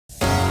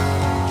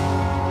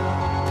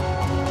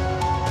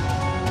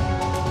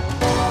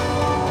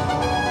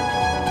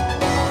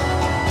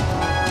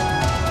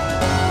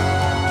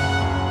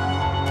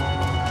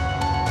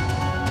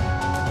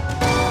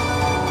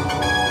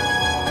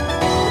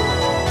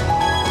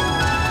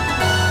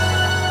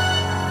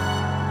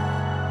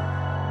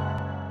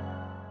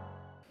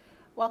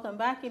welcome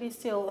back. It is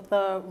still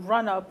the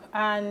run-up,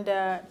 and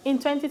in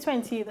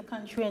 2020, the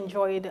country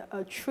enjoyed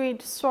a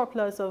trade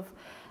surplus of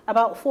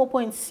about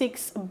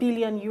 4.6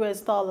 billion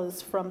US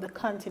dollars from the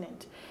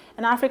continent.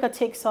 And Africa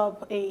takes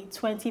up a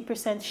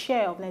 20%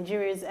 share of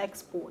Nigeria's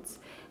exports.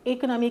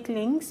 Economic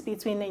links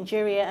between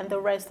Nigeria and the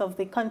rest of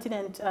the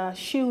continent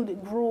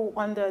should grow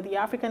under the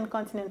African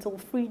Continental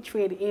Free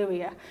Trade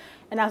Area.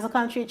 And as the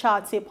country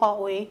charts a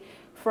pathway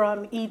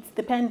from its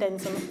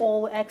dependence on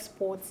oil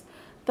exports,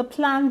 the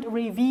planned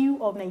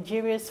review of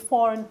Nigeria's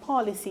foreign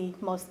policy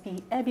must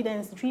be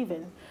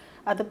evidence-driven.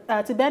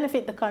 To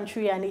benefit the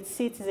country and its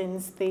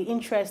citizens, the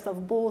interest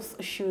of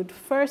both should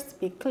first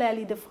be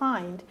clearly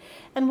defined.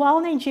 And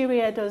while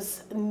Nigeria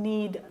does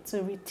need to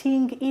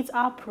rethink its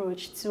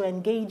approach to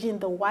engaging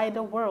the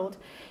wider world,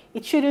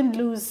 it shouldn't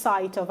lose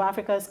sight of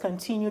Africa's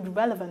continued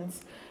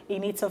relevance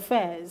in its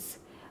affairs.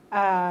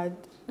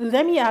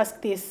 Let me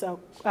ask this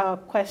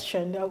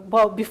question.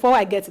 Well, before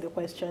I get to the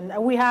question,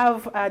 we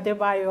have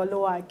Adebayo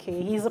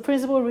Oluwake. He's a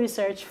Principal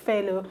Research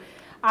Fellow,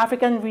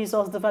 African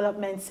Resource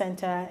Development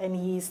Center, and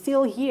he's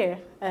still here.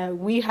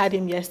 We had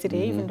him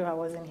yesterday, even though I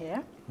wasn't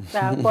here.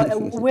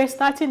 But we're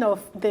starting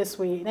off this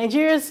way.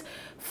 Nigeria's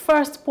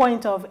first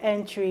point of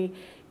entry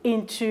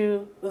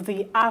into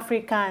the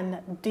African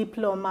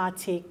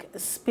diplomatic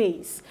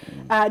space.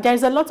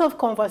 There's a lot of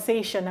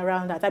conversation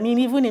around that. I mean,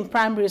 even in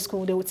primary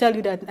school, they will tell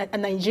you that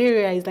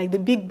Nigeria is like the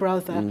big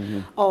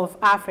brother of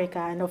Africa,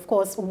 and of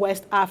course,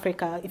 West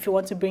Africa, if you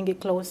want to bring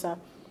it closer.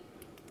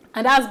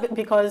 And that's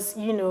because,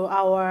 you know,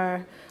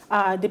 our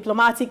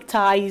diplomatic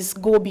ties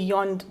go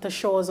beyond the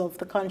shores of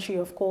the country,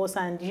 of course,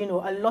 and, you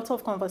know, a lot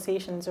of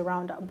conversations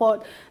around that.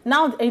 But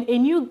now a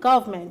new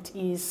government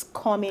is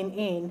coming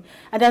in,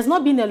 and there's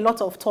not been a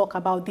lot of talk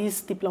about this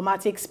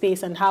diplomatic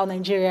space and how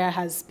Nigeria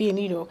has been,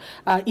 you know,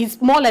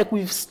 it's more like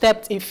we've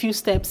stepped a few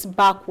steps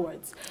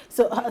backwards.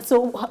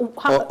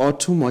 Or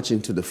too much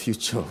into the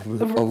future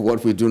of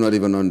what we do not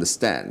even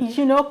understand.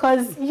 You know,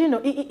 because, you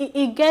know,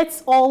 it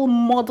gets all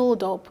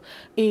muddled up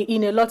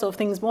in a lot of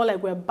things, more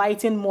like we're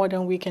biting more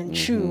than we can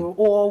chew,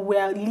 or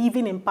we're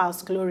living in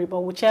past glory,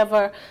 but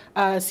whichever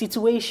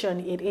situation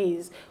it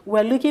is.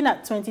 We're looking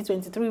at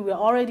 2023, we're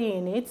already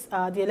in it.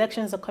 The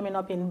elections are coming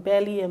up in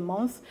barely a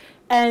month.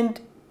 And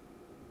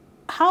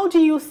how do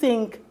you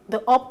think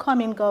the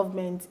upcoming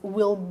government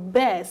will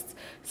best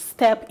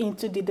step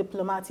into the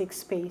diplomatic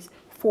space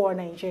for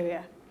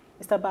Nigeria?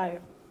 Mr. Bayo.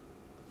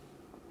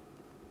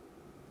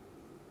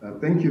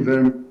 Thank you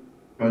very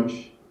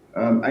much.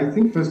 I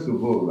think, first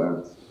of all,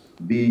 that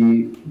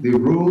the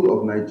role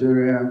of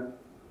Nigeria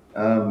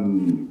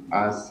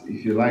as,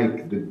 if you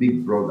like, the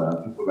big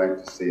brother, people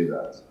like to say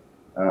that,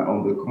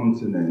 on the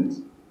continent,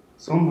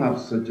 some have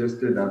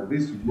suggested that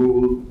this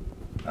role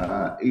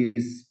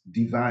is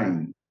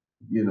divine,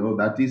 you know,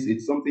 that is,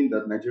 it's something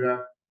that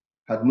Nigeria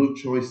had no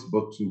choice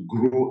but to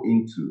grow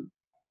into,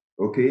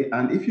 okay?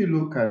 And if you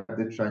look at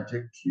the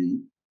trajectory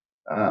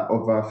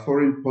of our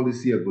foreign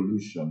policy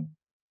evolution,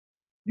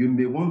 you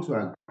may want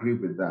to agree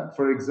with that.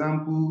 For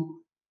example,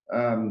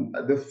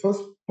 the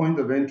first point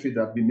of entry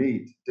that we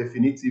made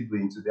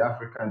definitively into the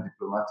African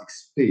diplomatic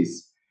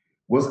space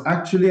was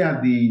actually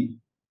at the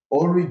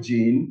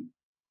origin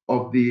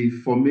of the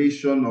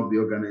formation of the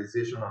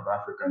Organization of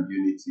African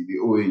Unity, the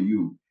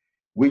OAU,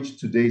 which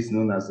today is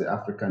known as the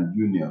African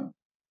Union.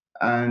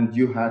 And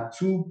you had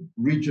two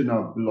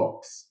regional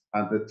blocks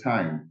at the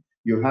time.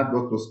 You had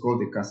what was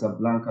called the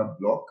Casablanca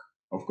bloc.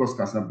 Of course,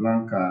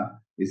 Casablanca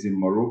is in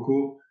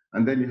Morocco.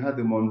 And then you had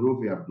the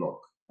Monrovia bloc.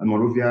 And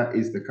Monrovia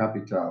is the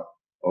capital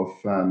of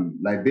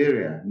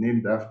Liberia,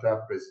 named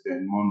after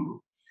President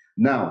Monroe.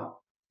 Now,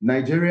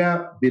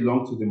 Nigeria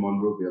belonged to the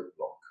Monrovia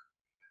bloc.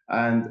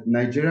 And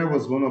Nigeria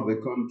was one of the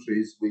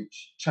countries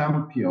which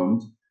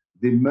championed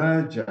the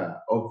merger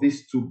of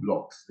these two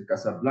blocks, the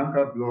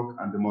Casablanca bloc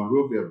and the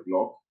Monrovia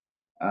bloc.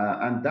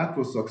 And that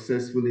was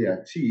successfully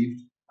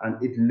achieved,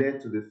 and it led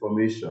to the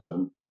formation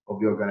of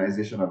the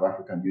Organization of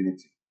African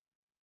Unity.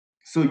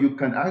 So you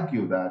can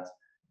argue that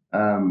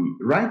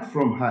right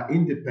from her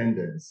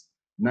independence,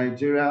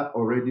 Nigeria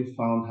already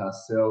found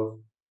herself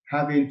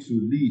having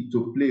to lead,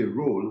 to play a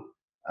role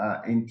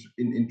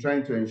in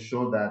trying to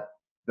ensure that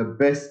the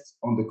best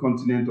on the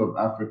continent of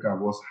Africa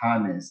was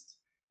harnessed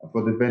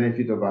for the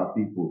benefit of our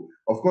people.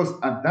 Of course,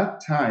 at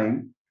that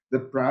time, the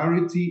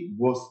priority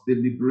was the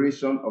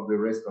liberation of the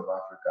rest of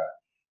Africa,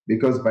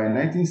 because by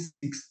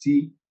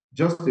 1960,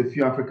 just a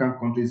few African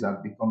countries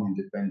had become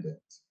independent.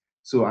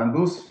 So, and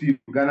those few,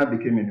 Ghana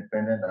became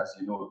independent, as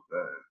you know,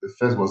 the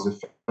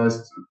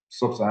first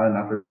sub-Saharan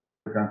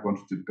African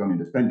country to become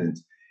independent.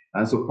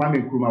 And so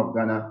Kwame Nkrumah of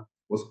Ghana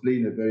was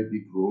playing a very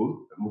big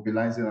role,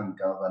 mobilizing and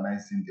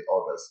galvanizing the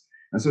others.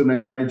 And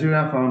so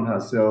Nigeria found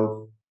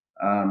herself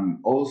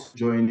also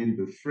joining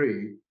the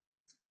fray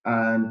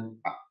and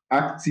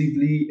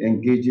actively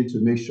engaging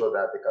to make sure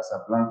that the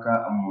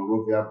Casablanca and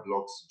Monrovia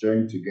blocks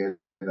joined together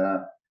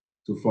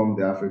to form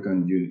the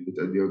African Unity,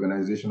 the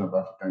Organization of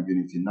African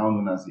Unity, now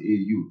known as the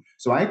AU.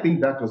 So I think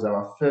that was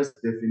our first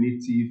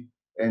definitive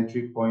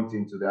entry point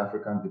into the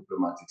African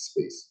diplomatic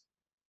space.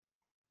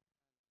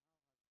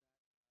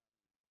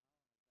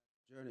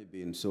 Journey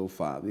been so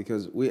far?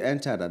 Because we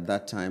entered at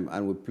that time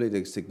and we played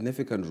a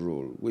significant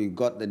role. We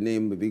got the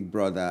name Big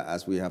Brother,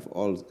 as we have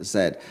all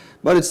said.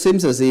 But it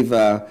seems as if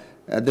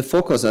the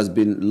focus has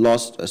been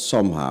lost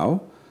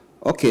somehow.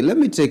 Okay, let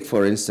me take,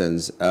 for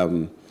instance,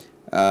 the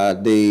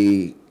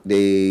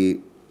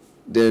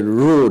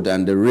road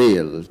and the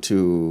rail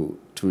to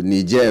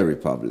Niger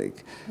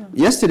Republic.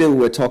 Yesterday we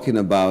were talking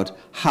about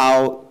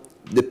how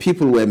the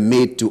people were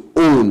made to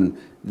own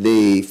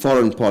the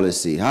foreign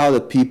policy, how the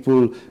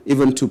people,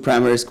 even to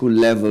primary school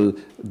level,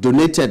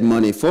 donated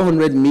money,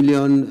 $400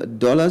 million,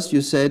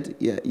 you said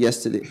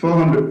yesterday?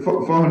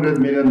 400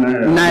 million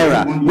naira.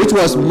 Naira, which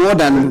was more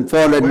than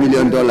 $400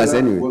 million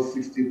anyway. Was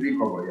 63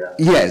 kobo, yeah.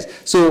 Yes.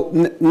 So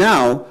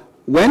now,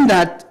 when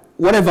that,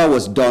 whatever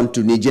was done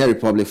to Niger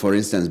Republic, for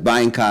instance,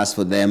 buying cars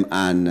for them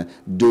and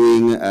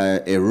doing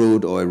a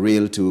road or a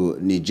rail to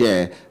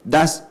Niger,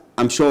 that's,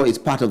 I'm sure it's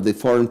part of the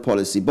foreign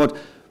policy. But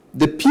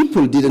the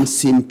people didn't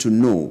seem to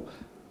know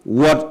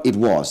what it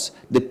was.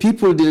 The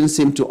people didn't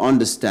seem to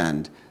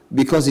understand,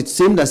 because it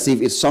seemed as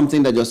if it's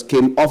something that just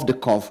came off the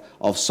cuff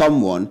of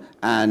someone,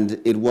 and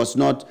it was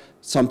not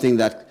something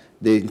that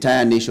the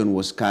entire nation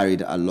was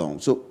carried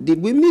along. So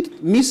did we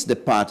miss the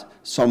part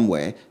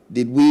somewhere?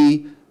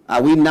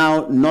 Are we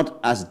now not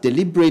as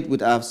deliberate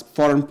with our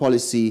foreign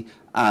policy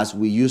as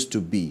we used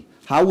to be?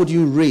 How would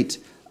you rate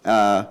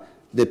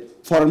the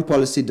foreign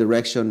policy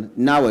direction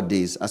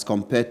nowadays as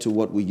compared to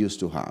what we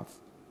used to have?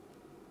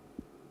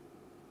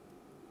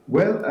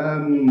 Well,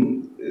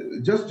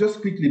 just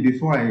quickly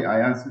before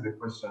I answer the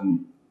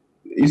question,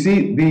 you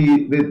see,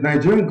 the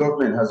Nigerian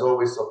government has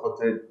always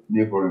supported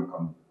neighboring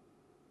countries.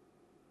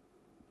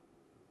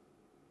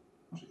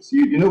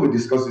 You know, we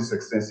discussed this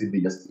extensively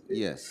yesterday.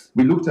 Yes.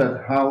 We looked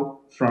at how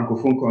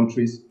Francophone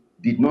countries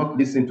did not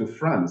listen to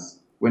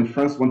France when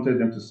France wanted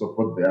them to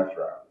support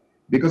Biafra.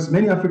 Because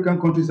many African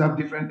countries have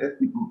different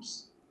ethnic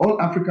groups. All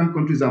African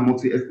countries are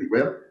multi-ethnic.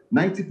 Well,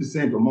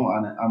 90% or more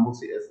are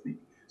multi-ethnic.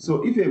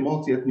 So if you're a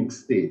multi-ethnic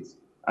state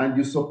and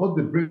you support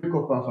the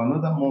breakup of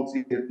another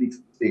multi-ethnic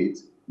state,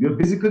 you're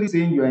basically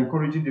saying you're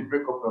encouraging the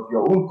breakup of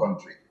your own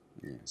country.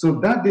 Yeah. So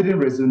that didn't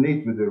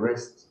resonate with the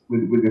rest,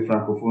 with the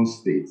Francophone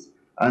states.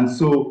 And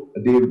so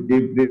they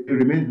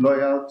remained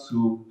loyal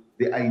to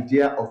the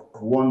idea of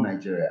one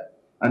Nigeria.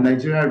 And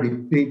Nigeria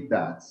repaid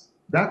that.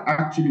 That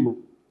actually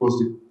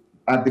was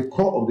at the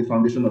core of the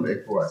foundation of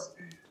ECOWAS.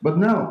 But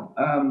now,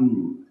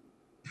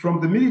 from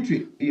the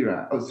military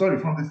era,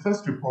 from the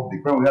First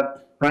Republic, when we had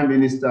Prime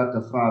Minister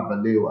Tafawa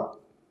Balewa,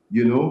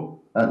 you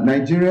know,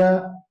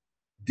 Nigeria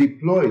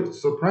deployed,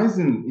 this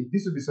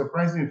would be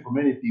surprising for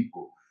many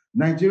people,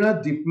 Nigeria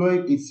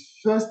deployed its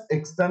first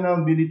external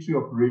military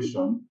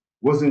operation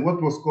was in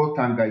what was called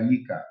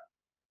Tanganyika,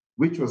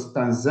 which was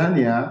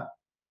Tanzania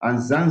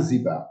and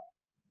Zanzibar.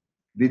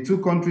 The two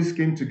countries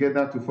came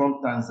together to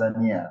form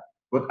Tanzania.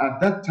 But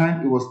at that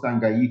time, it was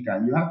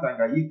Tanganyika. You had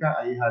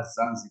Tanganyika and you had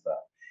Zanzibar.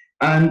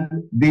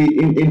 And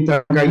in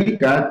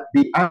Tanganyika,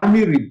 the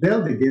army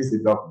rebelled against the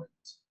government.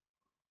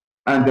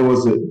 And there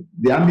was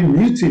the army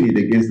mutinied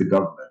against the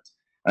government.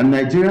 And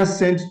Nigeria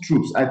sent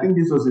troops. I think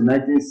this was in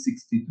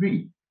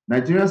 1963.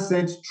 Nigeria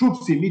sent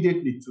troops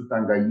immediately to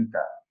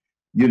Tanganyika.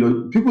 You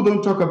know, people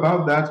don't talk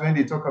about that when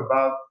they talk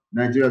about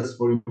Nigeria's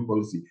foreign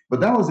policy. But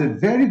that was a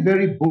very,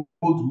 very bold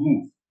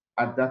move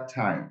at that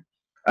time.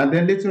 And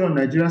then later on,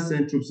 Nigeria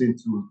sent troops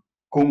into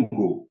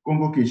Congo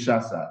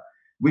Kinshasa,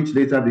 which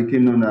later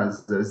became known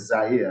as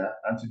Zaire,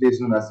 and today is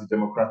known as the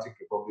Democratic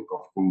Republic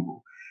of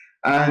Congo.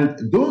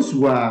 And those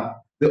were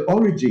the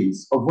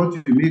origins of what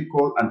you may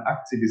call an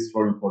activist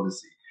foreign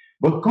policy.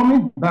 But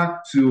coming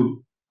back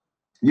to,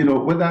 you know,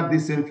 whether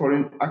this same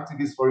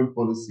activist foreign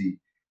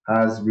policy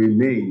has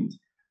remained,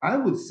 I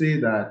would say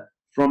that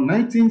from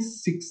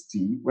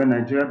 1960, when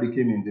Nigeria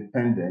became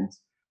independent,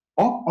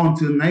 up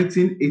until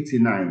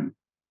 1989,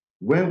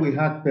 when we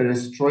had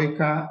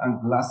perestroika and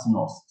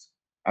glasnost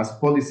as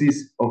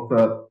policies of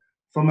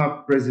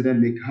former President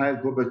Mikhail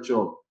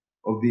Gorbachev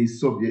of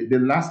the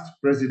last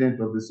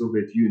president of the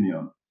Soviet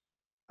Union,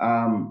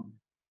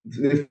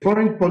 the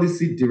foreign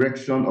policy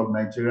direction of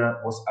Nigeria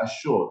was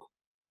assured,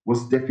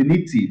 was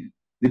definitive.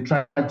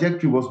 The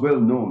trajectory was well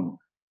known.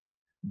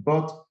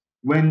 But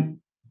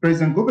when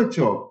President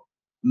Gorbachev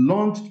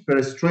launched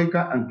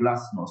perestroika and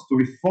glasnost to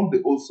reform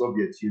the old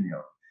Soviet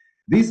Union,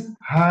 this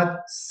had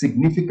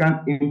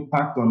significant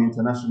impact on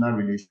international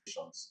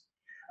relations,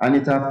 and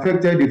it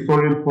affected the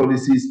foreign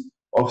policies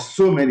of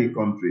so many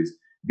countries,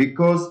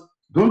 because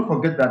don't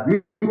forget that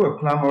we were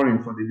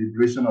clamoring for the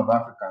liberation of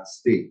African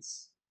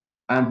states,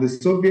 and the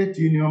Soviet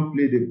Union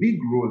played a big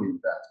role in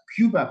that.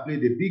 Cuba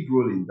played a big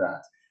role in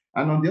that.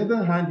 And on the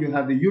other hand, you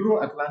had the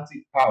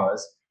Euro-Atlantic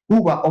powers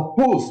who were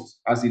opposed,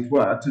 as it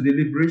were, to the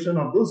liberation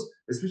of those,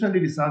 especially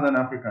the Southern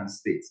African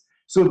states.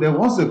 So there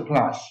was a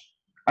clash.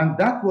 And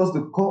that was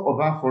the core of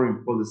our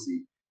foreign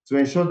policy, to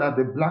ensure that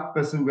the black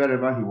person,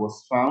 wherever he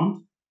was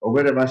found or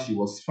wherever she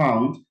was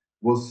found,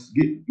 was,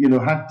 you know,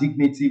 had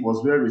dignity,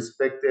 was well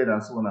respected,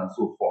 and so on and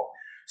so forth.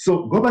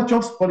 So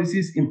Gorbachev's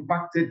policies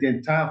impacted the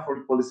entire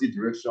foreign policy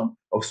direction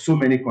of so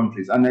many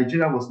countries, and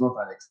Nigeria was not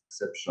an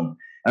exception.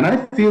 And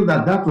I feel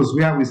that that was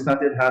where we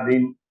started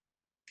having,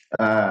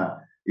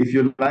 if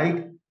you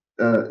like,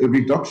 a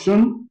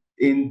reduction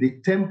in the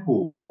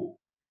tempo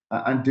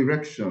and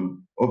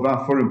direction of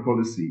our foreign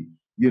policy,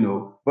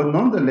 But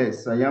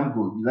nonetheless, I am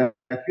good.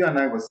 Like you and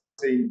I were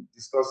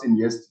discussing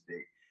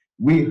yesterday,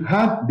 we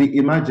had the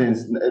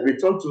emergence, a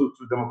return to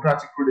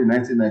democratic rule in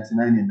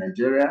 1999 in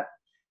Nigeria,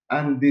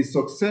 and the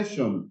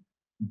succession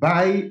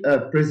by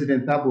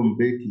President Thabo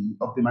Mbeki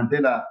of the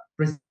Mandela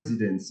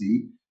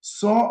presidency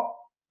saw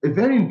a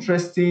very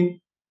interesting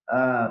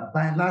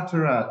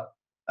bilateral,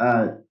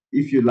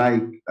 if you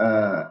like,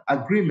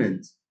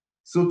 agreement,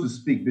 so to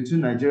speak,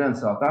 between Nigeria and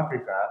South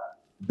Africa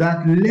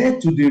that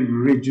led to the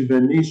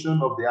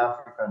rejuvenation of the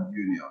African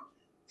Union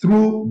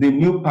through the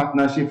new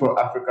Partnership for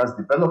Africa's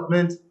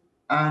Development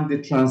and the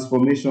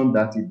transformation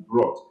that it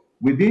brought.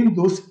 Within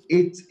those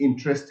 8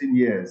 interesting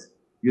years,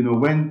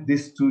 when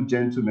these two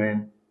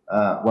gentlemen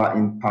were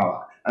in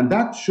power. And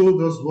that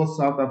showed us what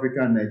South Africa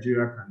and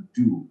Nigeria can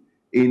do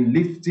in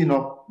lifting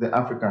up the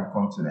African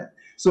continent.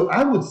 So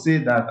I would say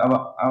that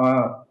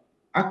our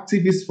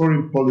activist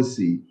foreign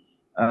policy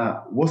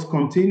was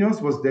continuous,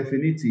 was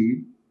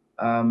definitive.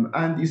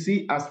 And you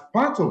see, as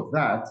part of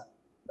that,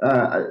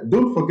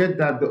 don't forget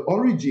that the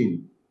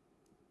origin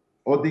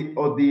or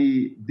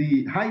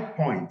the high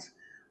point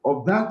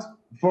of that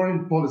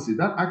foreign policy,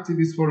 that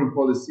activist foreign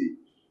policy,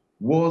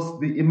 was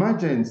the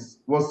emergence,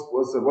 was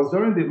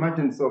during the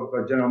emergence of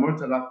General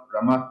Murtala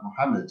Ramat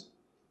Mohammed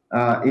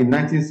in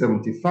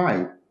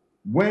 1975,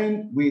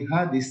 when we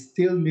had a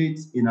stalemate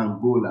in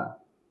Angola.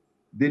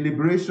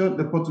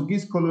 The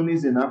Portuguese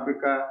colonies in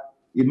Africa,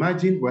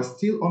 imagine, were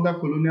still under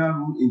colonial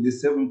rule in the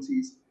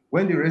 70s,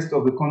 when the rest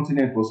of the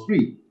continent was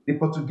free. The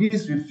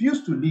Portuguese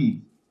refused to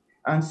leave.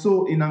 And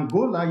so in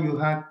Angola, you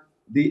had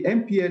the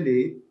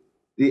MPLA,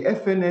 the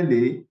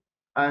FNLA,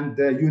 and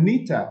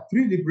UNITA,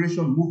 3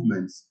 liberation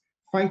movements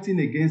fighting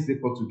against the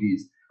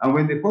Portuguese. And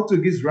when the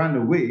Portuguese ran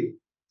away,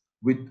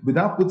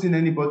 without putting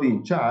anybody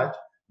in charge,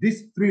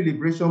 these 3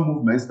 liberation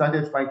movements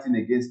started fighting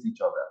against each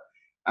other.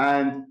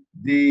 And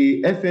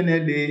the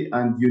FNLA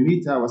and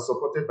UNITA were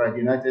supported by the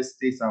United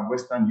States and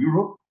Western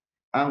Europe.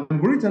 And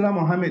when Murtala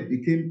Mohammed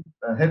became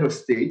head of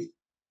state,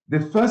 the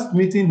first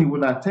meeting he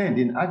would attend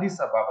in Addis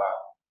Ababa,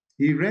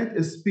 he read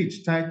a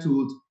speech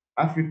titled,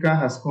 "Africa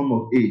Has Come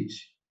of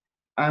Age."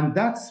 And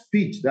that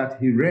speech that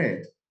he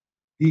read,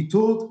 in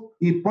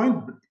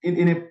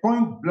a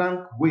point blank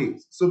way,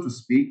 so to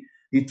speak,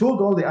 he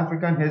told all the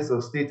African heads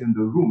of state in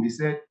the room, he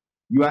said,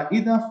 "You are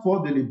either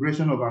for the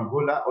liberation of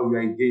Angola or you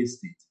are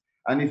against it.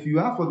 And if you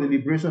are for the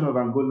liberation of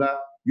Angola,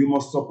 you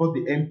must support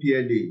the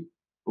MPLA,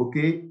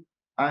 okay?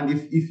 And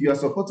if you are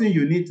supporting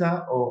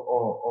UNITA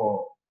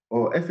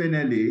or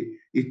FNLA,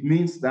 it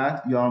means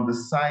that you are on the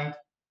side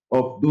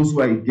of those who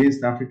are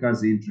against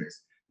Africa's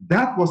interests."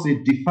 That was a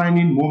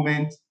defining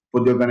moment for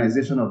the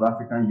Organization of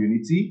African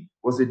Unity,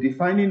 was a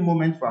defining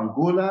moment for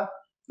Angola,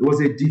 it was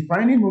a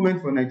defining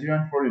moment for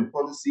Nigerian foreign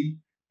policy,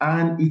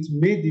 and it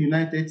made the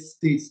United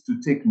States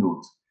to take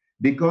note,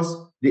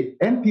 because the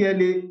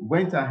MPLA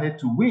went ahead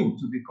to win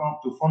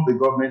to form the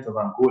government of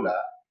Angola.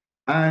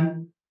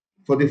 And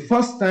for the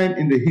first time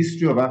in the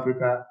history of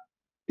Africa,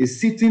 a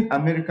sitting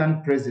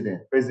American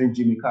president, President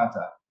Jimmy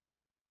Carter,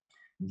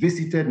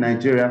 visited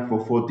Nigeria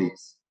for 4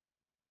 days.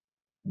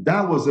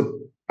 That was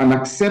an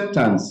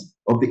acceptance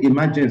of the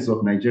emergence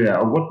of Nigeria,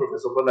 of what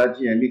Professor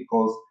Bolaji Emi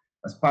calls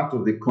as part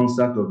of the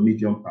concert of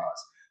medium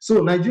powers.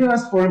 So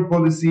Nigeria's foreign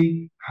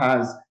policy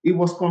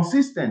was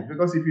consistent,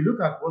 because if you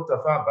look at what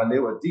Tafawa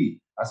Balewa did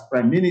as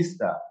Prime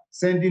Minister,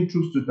 sending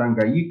troops to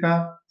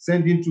Tanganyika,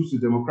 sending troops to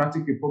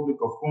Democratic Republic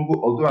of Congo,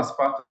 although as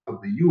part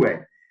of the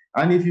UN.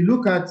 And if you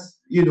look at,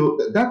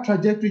 that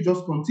trajectory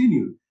just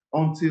continued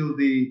until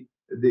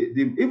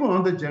even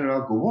under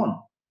General Gowon.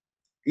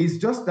 It's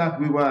just that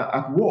we were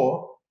at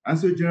war, and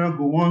so General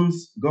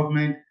Gowon's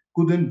government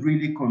couldn't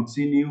really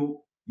continue,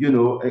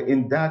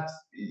 in that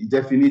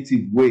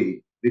definitive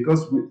way,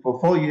 because for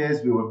 3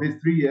 years, we were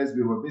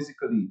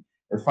basically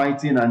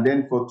fighting, and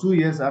then for 2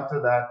 years after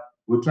that,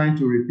 we're trying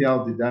to repair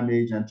the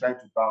damage and trying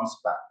to bounce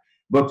back.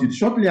 But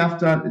shortly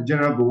after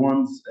General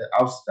Gowon's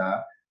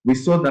ouster, we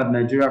saw that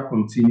Nigeria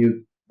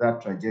continued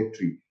that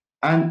trajectory.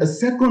 And a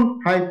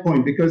second high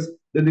point, because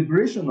the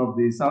liberation of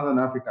the Southern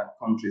African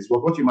countries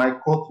was what you might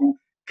call through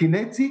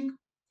kinetic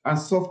and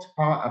soft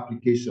power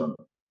application.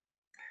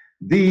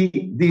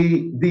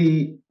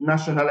 The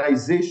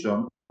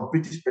nationalization of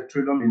British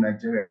Petroleum in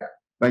Nigeria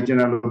by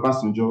General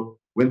Obasanjo,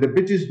 when the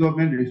British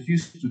government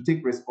refused to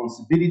take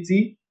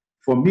responsibility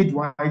for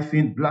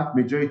midwifing black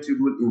majority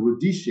rule in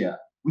Rhodesia,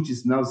 which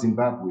is now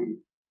Zimbabwe.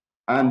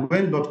 And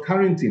when Lord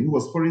Carrington, who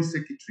was Foreign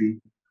Secretary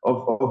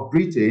of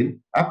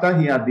Britain, after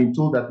he had been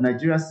told that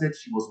Nigeria said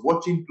she was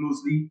watching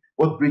closely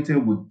what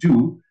Britain would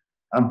do,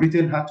 and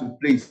Britain had to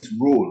play its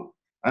role.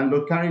 And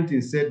Lord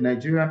Carrington said,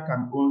 "Nigeria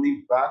can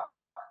only back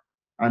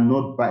and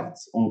not bite,"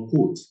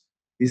 unquote.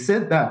 He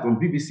said that on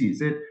BBC. He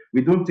said,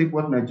 "We don't take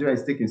what Nigeria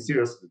is taking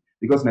seriously.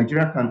 because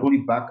Nigeria can only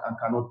back and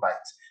cannot bite.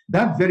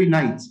 That very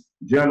night,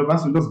 General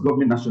Obasanjo's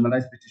government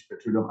nationalized British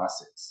petroleum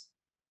assets.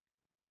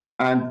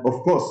 And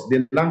of course,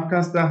 the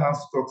Lancaster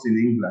House talks in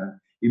England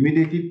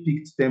immediately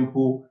picked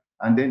tempo,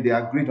 and then they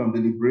agreed on the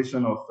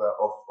liberation of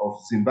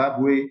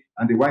Zimbabwe,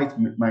 and the white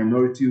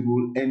minority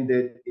rule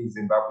ended in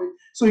Zimbabwe.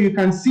 So you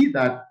can see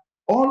that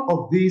all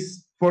of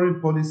these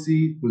foreign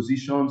policy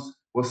positions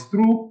was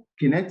through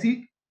kinetic,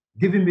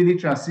 giving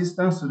military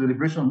assistance to the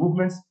liberation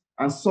movements,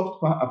 and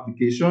soft power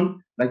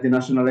application, like the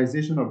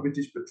nationalization of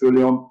British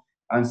petroleum,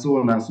 and so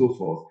on and so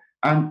forth.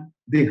 And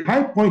the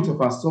high point of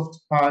our soft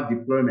power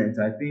deployment,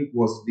 I think,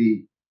 was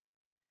the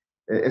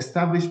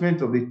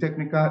establishment of the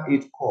Technical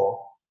Aid Corps,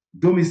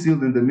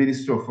 domiciled in the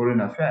Ministry of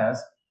Foreign Affairs,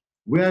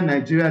 where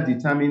Nigeria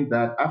determined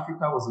that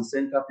Africa was the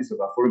centerpiece of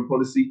our foreign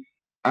policy,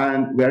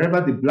 and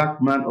wherever the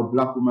black man or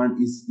black woman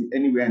is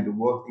anywhere in the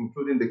world,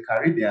 including the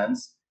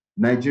Caribbeans,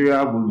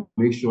 Nigeria will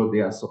make sure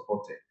they are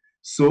supported.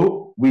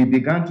 So we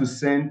began to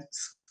send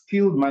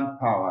skilled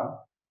manpower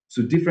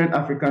to different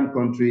African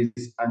countries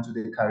and to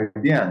the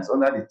Caribbeans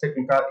under the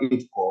Technical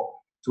Aid Corps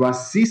to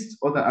assist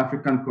other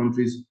African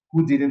countries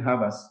who didn't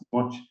have as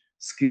much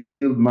skilled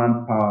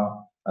manpower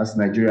as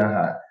Nigeria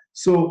had.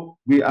 So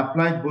we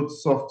applied both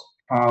soft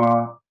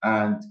power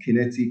and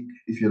kinetic,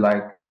 if you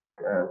like,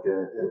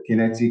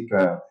 kinetic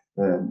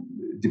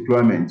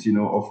deployment,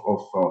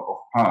 of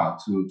power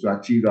to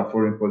achieve our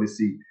foreign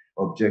policy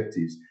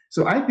objectives.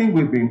 So I think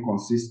we've been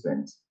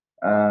consistent.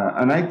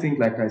 And I think,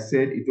 like I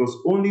said, it was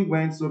only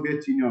when the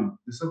Soviet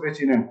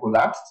Union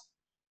collapsed,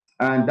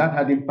 and that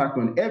had impact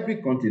on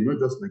every country, not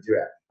just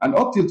Nigeria. And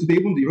up till today,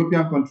 even the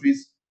European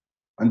countries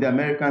and the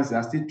Americans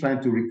are still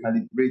trying to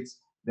recalibrate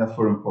their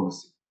foreign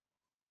policy,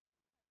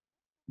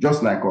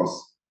 just like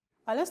us.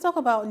 Let's talk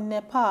about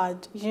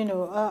NEPAD,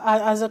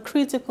 as a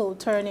critical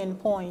turning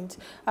point.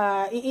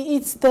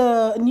 It's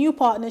the new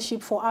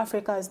partnership for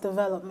Africa's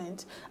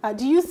development.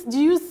 Do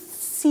you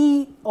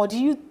see, or do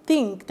you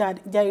think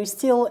that there is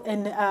still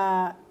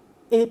a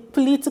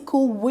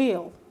political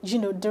will,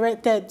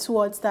 directed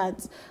towards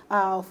that,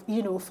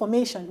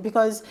 formation?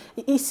 Because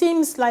it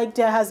seems like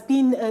there has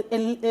been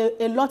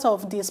a lot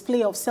of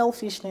display of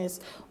selfishness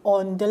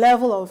on the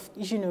level of,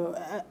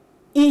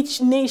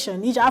 each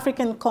nation, each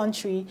African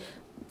country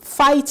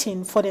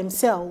fighting for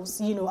themselves,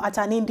 at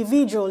an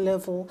individual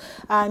level.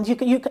 And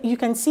you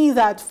can see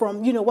that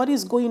from, what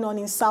is going on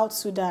in South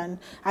Sudan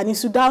and in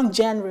Sudan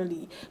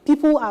generally.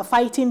 People are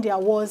fighting their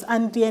wars,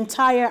 and the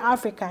entire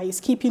Africa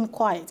is keeping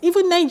quiet.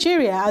 Even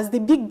Nigeria, as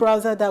the big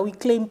brother that we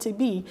claim to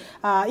be,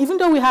 even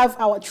though we have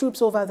our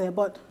troops over there,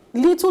 but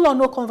little or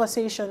no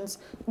conversations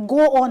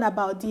go on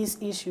about these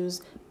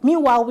issues.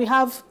 Meanwhile, we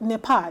have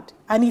NEPAD,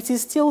 and it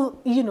is still,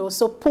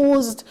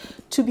 supposed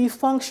to be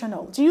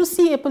functional. Do you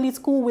see a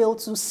political will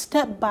to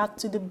step back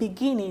to the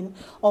beginning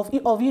of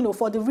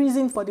for the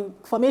reason for the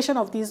formation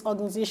of this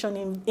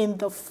organization in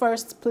the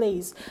first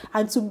place,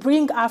 and to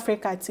bring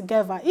Africa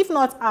together, if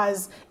not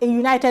as a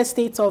United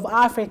States of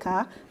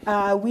Africa,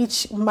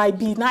 which might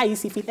be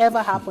nice if it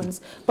ever happens,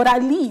 but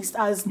at least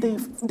as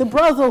the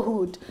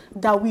brotherhood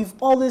that we've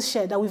always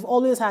shared, that we've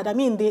always had? I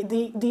mean,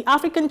 the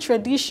African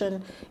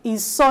tradition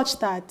is such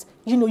that,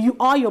 you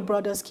are your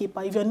brother's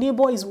keeper. If your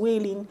neighbor is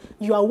wailing,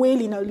 you are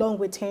wailing along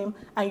with him,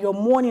 and you're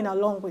mourning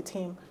along with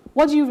him.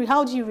 How do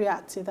you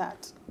react to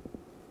that?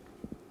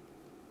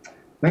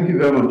 Thank you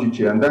very much,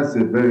 Chichi, and that's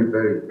a very,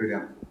 very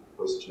brilliant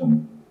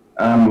question.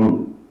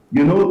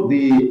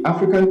 The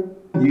African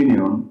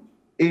Union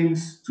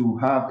aims to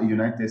have a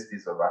United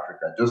States of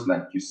Africa, just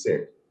like you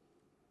said.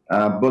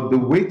 But the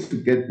way to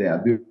get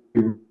there,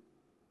 the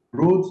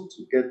road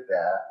to get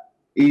there,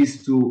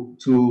 is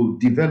to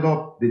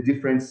develop the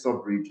different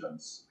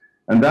sub-regions.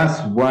 And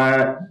that's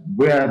where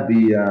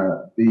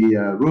the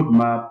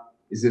roadmap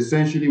is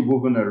essentially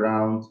woven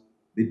around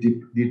the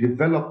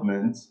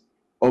development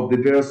of the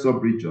various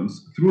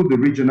sub-regions through the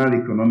regional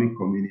economic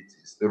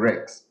communities, the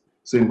RECs.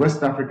 So in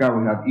West Africa,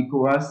 we have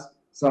ECOWAS.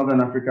 Southern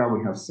Africa,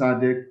 we have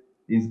SADC.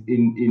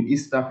 In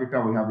East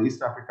Africa, we have the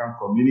East African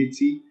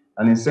Community.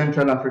 And in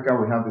Central Africa,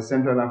 we have the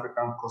Central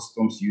African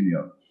Customs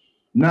Union.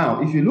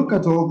 Now, if you look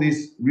at all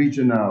these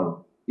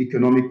regional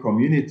economic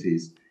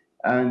communities,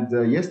 and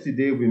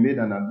yesterday we made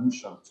an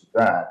allusion to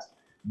that,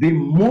 the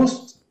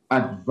most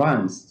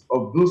advanced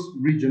of those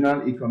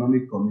regional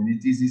economic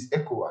communities is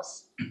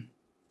ECOWAS.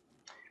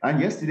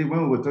 And yesterday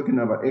when we were talking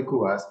about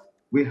ECOWAS,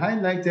 we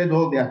highlighted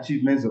all the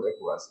achievements of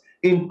ECOWAS,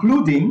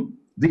 including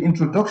the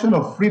introduction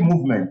of free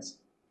movement.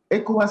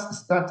 ECOWAS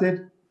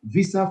started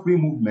visa-free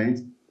movement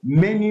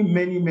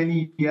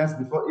many years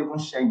before even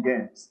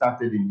Schengen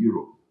started in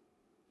Europe.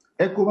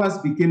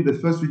 ECOWAS became the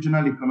first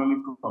regional economic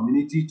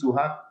community to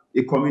have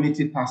a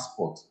community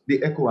passport, the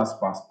ECOWAS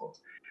passport.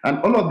 And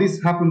all of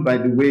this happened, by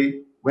the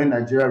way, when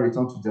Nigeria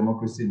returned to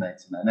democracy in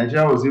 1999.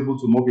 Nigeria was able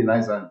to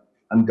mobilize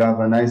and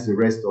galvanize the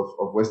rest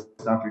of West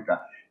Africa.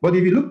 But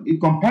if you look,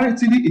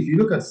 comparatively, if you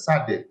look at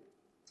SADC,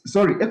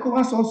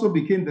 ECOWAS also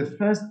became the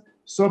first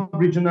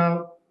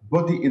sub-regional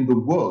body in the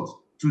world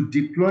to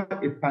deploy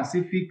a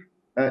Pacific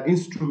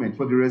instrument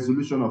for the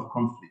resolution of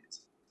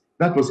conflict.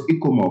 That was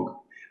ECOMOG.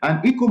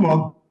 And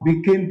ECOMOG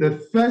became the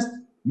first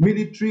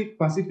military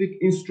Pacific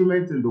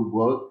instrument in the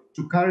world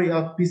to carry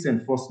out peace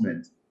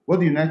enforcement, what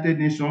the United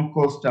Nations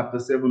calls Chapter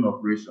 7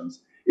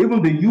 operations.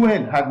 Even the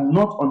UN had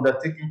not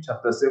undertaken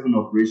Chapter 7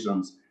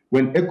 operations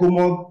when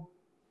ECOMOG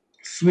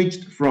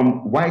switched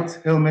from white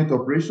helmet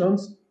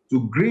operations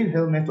to green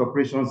helmet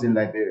operations in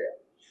Liberia.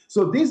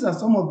 So these are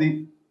some of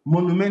the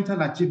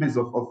monumental achievements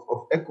of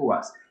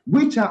ECOWAS,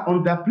 which are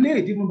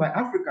underplayed even by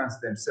Africans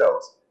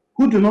themselves,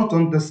 who do not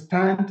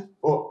understand,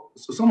 or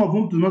some of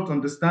whom do not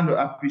understand or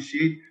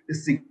appreciate the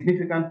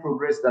significant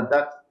progress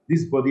that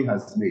this body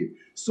has made.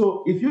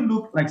 So if you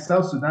look like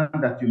South Sudan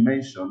that you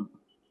mentioned,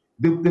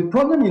 the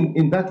problem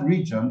in that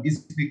region is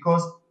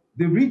because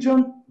the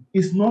region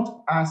is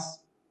not as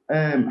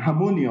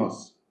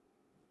harmonious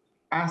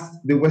as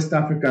the West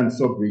African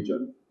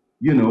sub-region,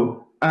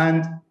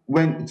 and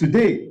when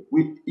today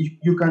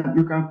you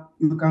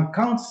can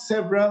count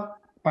several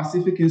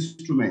Pacific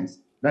instruments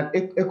that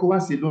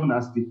ECOWAS alone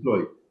has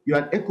deployed. You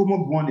had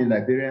ECOMOG 1 in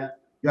Liberia,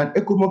 you had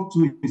ECOMOG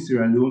 2 in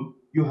Sierra Leone,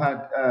 you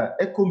had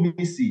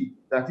ECOMISI,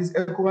 that is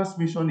ECOWAS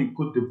mission in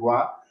Cote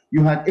d'Ivoire,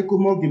 you had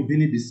ECOMOG in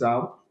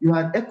Guinea-Bissau, you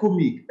had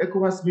ECOMIG,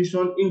 ECOWAS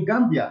mission in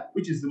Gambia,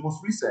 which is the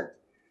most recent.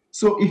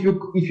 So if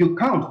you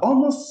count,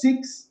 almost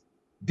 6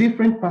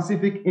 different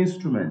Pacific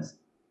instruments,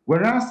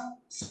 whereas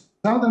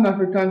Southern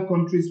African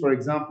countries, for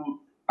example,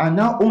 are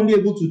now only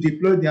able to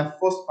deploy their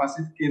first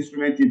Pacific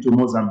instrument into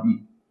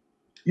Mozambique.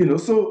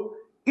 So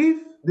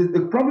if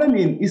the problem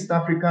in East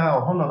Africa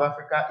or Horn of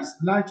Africa is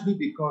largely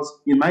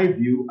because, in my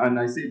view, and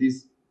I say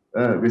this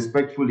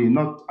respectfully,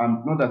 not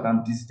that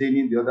I'm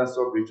disdaining the other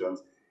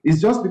sub-regions, it's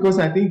just because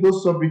I think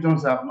those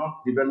sub-regions have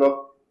not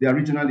developed their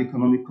regional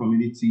economic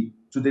community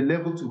to the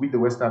level to which the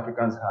West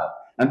Africans have.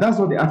 And that's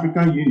what the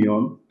African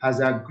Union has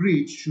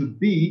agreed should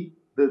be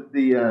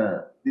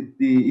the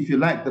if you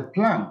like, the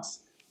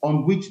planks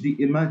on which the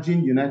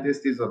emerging United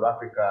States of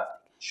Africa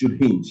should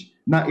hinge.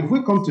 Now, if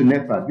we come to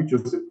NEPAD, which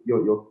was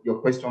your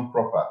question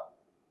proper,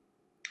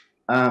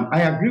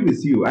 I agree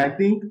with you. I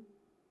think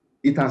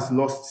it has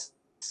lost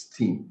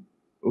steam,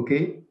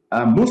 okay?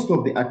 Most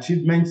of the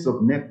achievements of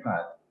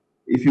NEPAD,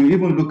 if you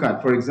even look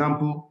at, for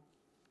example,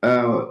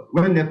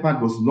 when NEPAD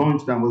was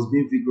launched and was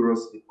being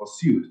vigorously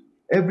pursued,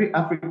 every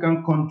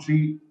African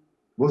country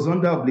was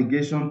under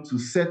obligation to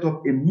set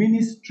up a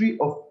ministry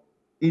of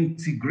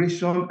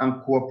integration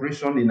and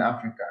cooperation in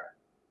Africa.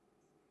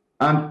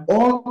 And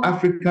all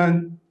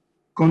African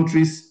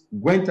countries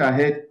went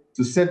ahead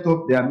to set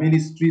up their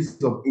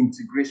ministries of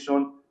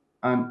integration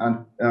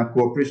and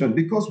cooperation.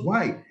 Because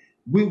why?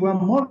 We were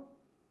more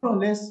or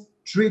less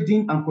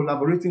trading and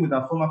collaborating with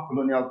our former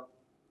colonial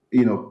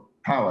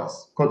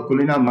powers,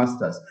 colonial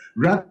masters,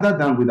 rather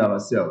than with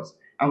ourselves.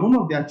 And one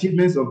of the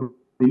achievements of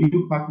the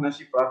new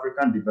Partnership for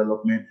African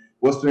Development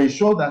was to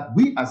ensure that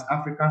we as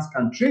Africans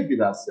can trade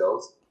with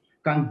ourselves,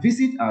 can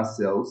visit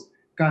ourselves,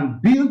 can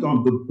build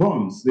on the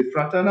bonds, the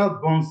fraternal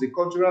bonds, the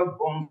cultural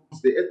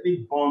bonds, the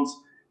ethnic bonds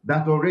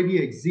that already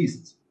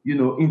exist,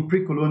 in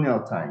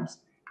pre-colonial times.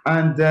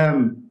 And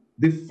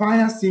the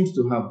fire seems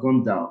to have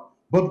gone down.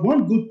 But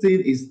one good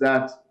thing is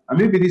that, and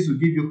maybe this will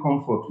give you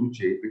comfort,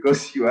 Uche,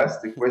 because you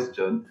asked the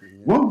question.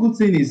 One good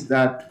thing is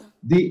that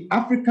the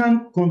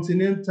African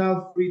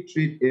Continental Free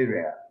Trade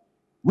Area,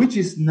 which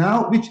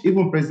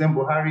even President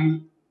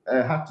Buhari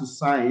had to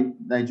sign,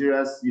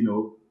 Nigeria's,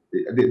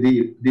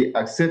 they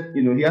accept,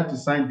 he had to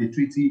sign the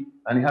treaty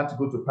and he had to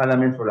go to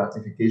Parliament for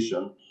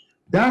ratification.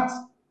 That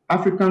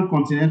African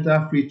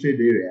Continental Free Trade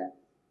Area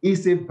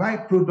is a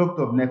byproduct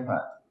of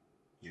NEPAD.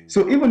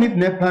 So even if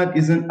NEPAD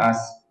isn't as,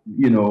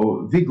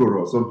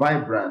 vigorous or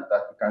vibrant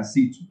that you can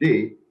see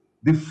today,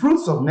 the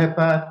fruits of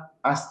NEPAD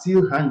are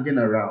still hanging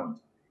around.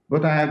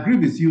 But I agree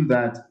with you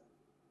that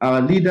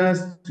our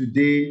leaders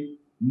today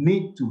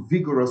need to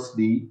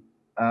vigorously,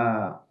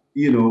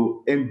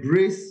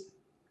 embrace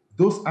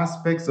those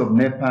aspects of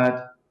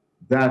NEPAD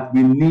that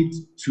we need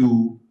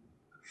to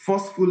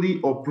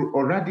forcefully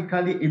or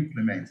radically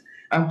implement.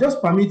 And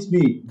just permit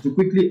me to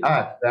quickly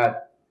add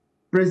that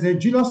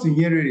President Julius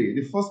Nyerere,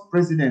 the first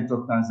president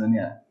of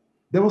Tanzania,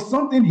 there was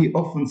something he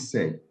often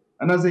said.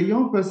 And as a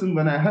young person,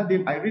 when I heard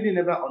him, I really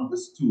never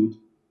understood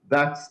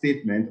that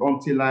statement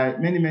until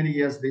many, many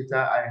years later,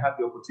 I had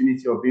the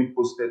opportunity of being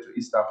posted to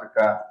East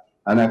Africa,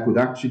 and I could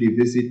actually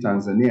visit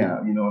Tanzania,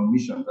 on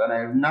missions. And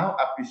I now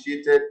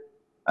appreciated,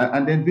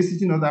 and then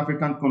visiting other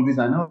African countries,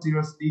 I now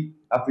seriously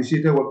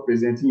appreciated what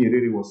President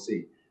Nyerere was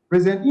saying.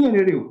 President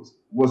Nyerere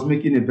was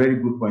making a very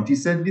good point. He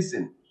said,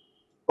 listen,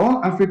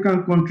 all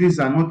African countries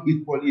are not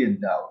equally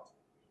endowed.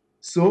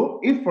 So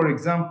if, for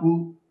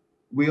example,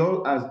 we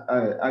all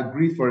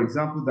agree, for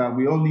example, that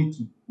we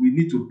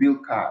need to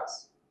build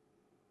cars.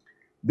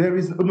 Let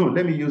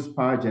me use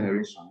power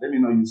generation. Let me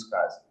not use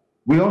cars.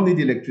 We all need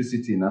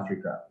electricity in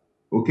Africa,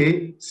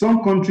 okay?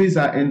 Some countries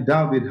are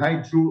endowed with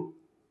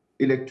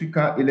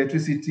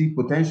electricity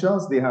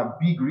potentials. They have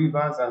big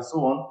rivers and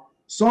so on.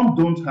 Some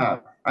don't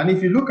have. And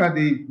if you look at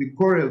the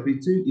quarrel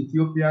between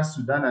Ethiopia,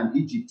 Sudan, and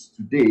Egypt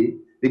today,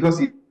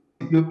 because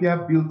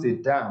Ethiopia built a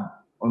dam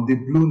on the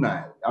Blue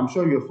Nile. I'm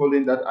sure you're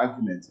following that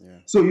argument. Yeah.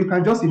 So you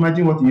can just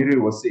imagine what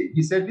Nyerere was saying.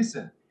 He said,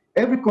 listen,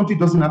 every country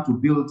doesn't have to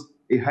build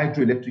a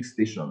hydroelectric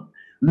station.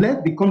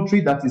 Let the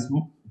country that is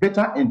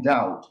better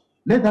endowed,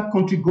 let that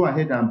country go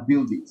ahead and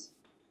build it.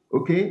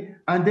 Okay?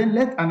 And then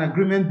let an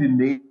agreement be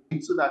made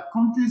so that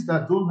countries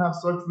that don't have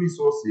such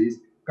resources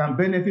can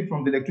benefit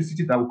from the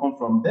electricity that will come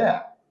from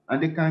there.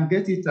 And they can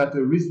get it at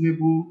a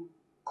reasonable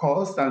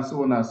cost and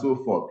so on and so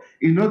forth.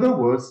 In other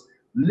words,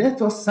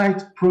 let us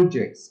cite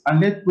projects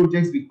and let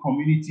projects be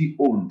community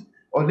owned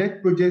or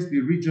let projects be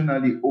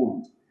regionally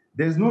owned.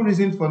 There's no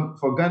reason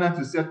for Ghana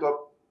to set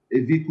up a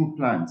vehicle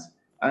plant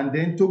and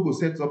then Togo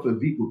sets up a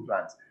vehicle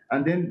plant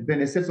and then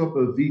Benin sets up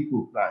a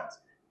vehicle plant.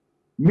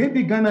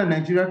 Maybe Ghana and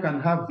Nigeria can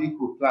have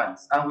vehicle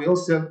plants and we all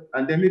sell,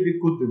 and then maybe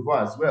Cote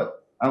d'Ivoire as well,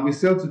 and we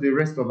sell to the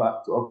rest of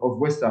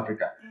West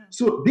Africa.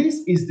 So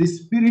this is the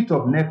spirit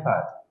of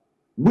NEPAD,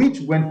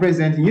 which when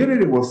President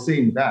Nyerere was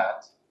saying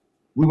that,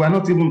 we were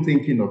not even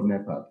thinking of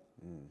NEPAD.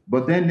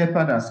 But then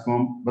NEPAD has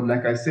come. But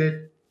like I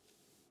said,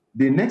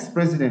 the next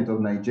president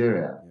of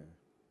Nigeria,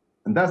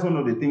 and that's one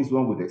of the things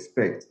one would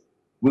expect,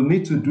 will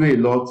need to do a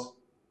lot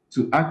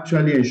to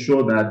actually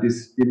ensure that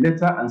the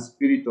letter and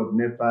spirit of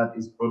NEPAD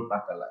is brought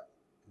back alive.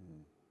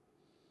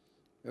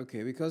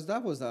 Okay, because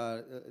that was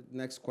our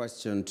next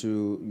question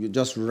to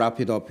just wrap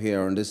it up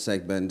here on this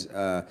segment.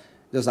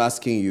 Just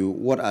asking you,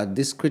 what are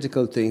these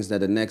critical things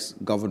that the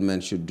next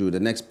government should do, the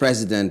next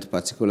president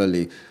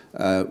particularly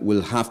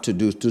will have to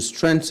do to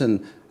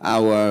strengthen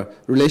our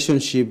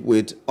relationship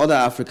with other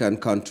African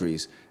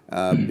countries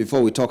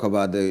before we talk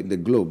about the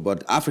globe,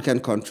 but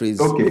African countries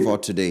for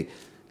today.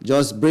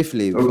 Just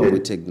briefly before we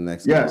take the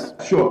next. Yes,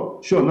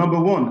 sure. Number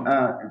one,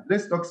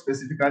 let's talk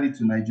specifically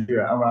to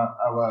Nigeria,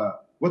 our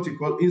what we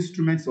call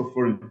instruments of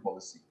foreign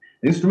policy.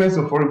 Instruments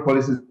of foreign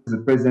policy is the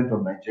president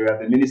of Nigeria,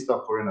 the Minister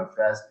of Foreign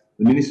Affairs,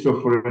 the Minister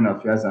of Foreign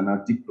Affairs, and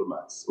our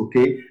diplomats,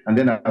 okay? And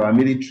then our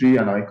military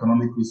and our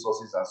economic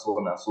resources and so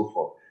on and so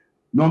forth.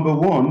 Number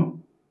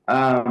one,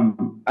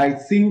 I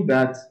think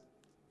that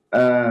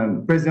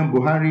President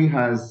Buhari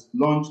has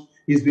launched,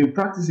 he's been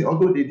practicing,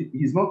 although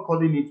he's not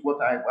calling it what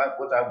I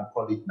would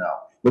call it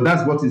now, but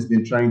that's what he's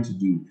been trying to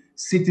do.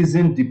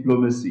 Citizen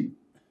diplomacy,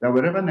 that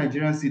wherever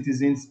Nigerian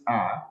citizens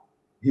are,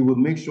 he will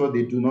make sure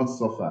they do not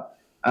suffer.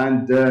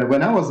 And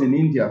when I was in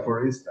India,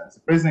 for instance,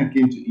 the president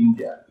came to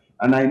India,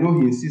 and I know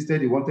he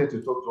insisted he wanted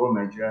to talk to all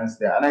Nigerians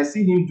there. And I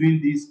see him doing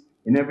this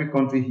in every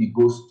country he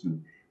goes to.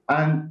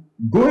 And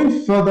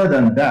going further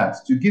than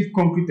that, to give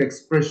concrete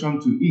expression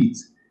to it,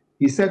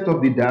 he set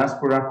up the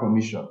Diaspora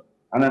Commission.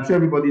 And I'm sure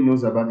everybody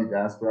knows about the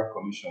Diaspora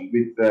Commission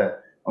with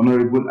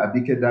Honorable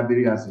Abike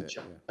Dabiri as a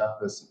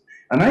chairperson.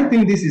 And I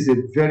think this is a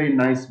very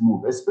nice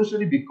move,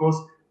 especially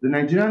because the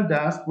Nigerian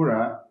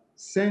diaspora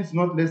sends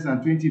not less than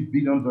 $20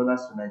 billion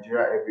to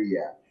Nigeria every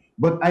year.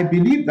 But I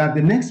believe that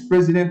the next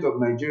president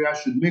of Nigeria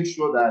should make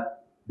sure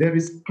that there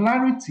is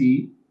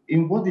clarity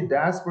in what the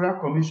Diaspora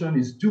Commission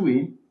is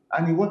doing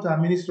and in what our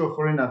Minister of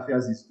Foreign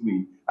Affairs is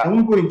doing. I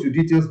won't go into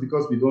details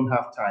because we don't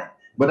have time.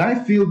 But I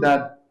feel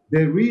that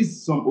there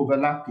is some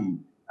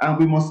overlapping, and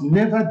we must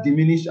never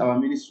diminish our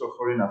Minister of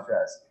Foreign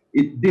Affairs.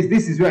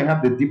 This is where I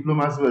have the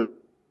diplomats.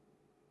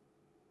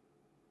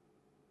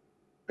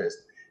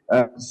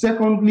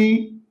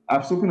 Secondly,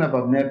 I've spoken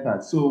about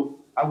NEPAD. So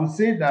I would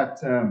say that,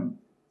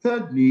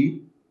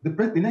 thirdly,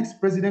 the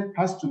next president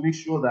has to make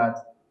sure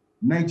that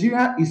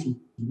Nigeria is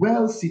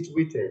well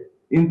situated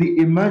in the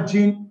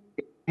emerging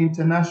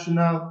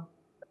international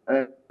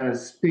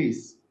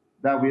space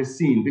that we're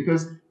seeing.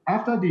 Because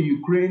after the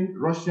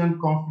Ukraine-Russian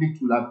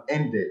conflict will have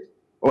ended,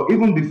 or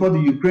even before the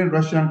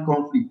Ukraine-Russian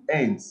conflict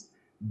ends,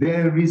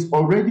 there is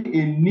already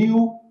a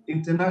new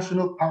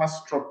international power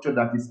structure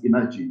that is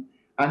emerging.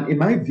 And in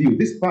my view,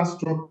 this power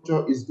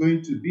structure is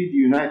going to be the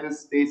United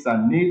States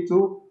and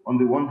NATO on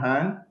the one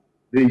hand,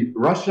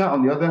 Russia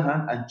on the other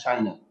hand, and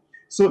China.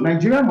 So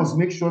Nigeria must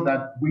make sure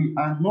that we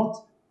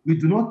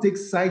do not take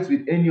sides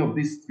with any of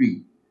these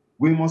three.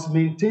 We must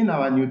maintain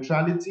our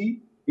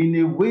neutrality in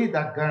a way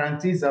that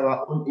guarantees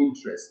our own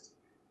interest.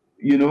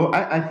 You know,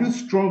 I feel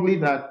strongly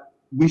that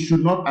we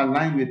should not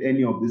align with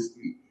any of these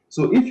three.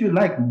 So if you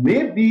like,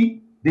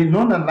 maybe the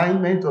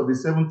non-alignment of the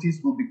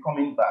 70s will be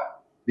coming back,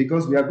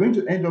 because we are going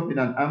to end up in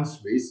an arms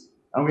race,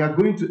 and we are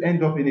going to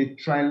end up in a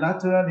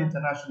trilateral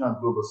international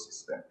global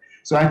system.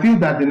 So I feel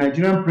that the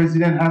Nigerian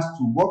president has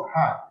to work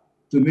hard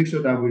to make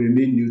sure that we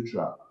remain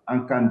neutral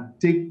and can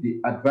take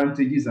the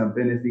advantages and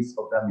benefits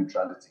of that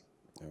neutrality.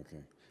 Okay.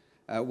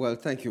 Well,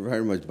 thank you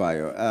very much,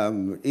 Bayo.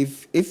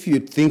 If you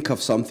think of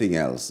something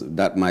else,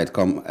 that might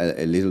come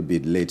a little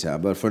bit later.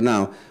 But for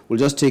now, we'll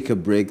just take a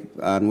break.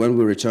 And when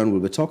we return,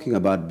 we'll be talking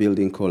about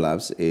building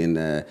collapse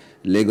in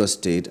Lagos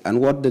State and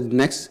what the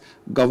next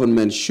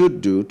government should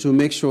do to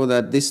make sure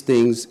that these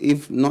things,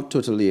 if not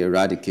totally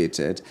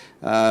eradicated,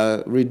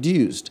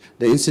 reduced.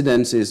 The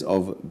incidences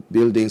of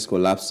buildings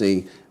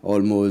collapsing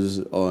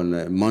almost on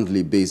a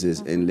monthly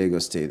basis in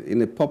Lagos State.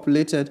 In a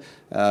populated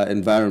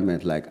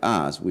environment like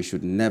ours, we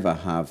should never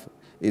have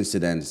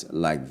incidents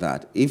like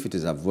that. If it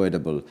is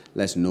avoidable,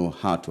 let's know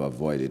how to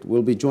avoid it.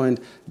 We'll be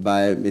joined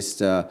by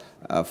Mr.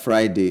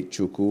 Friday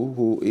Chukwu,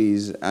 who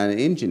is an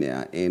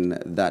engineer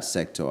in that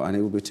sector, and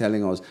he will be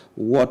telling us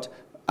what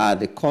are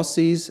the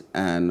causes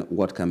and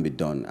what can be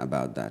done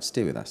about that.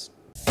 Stay with us.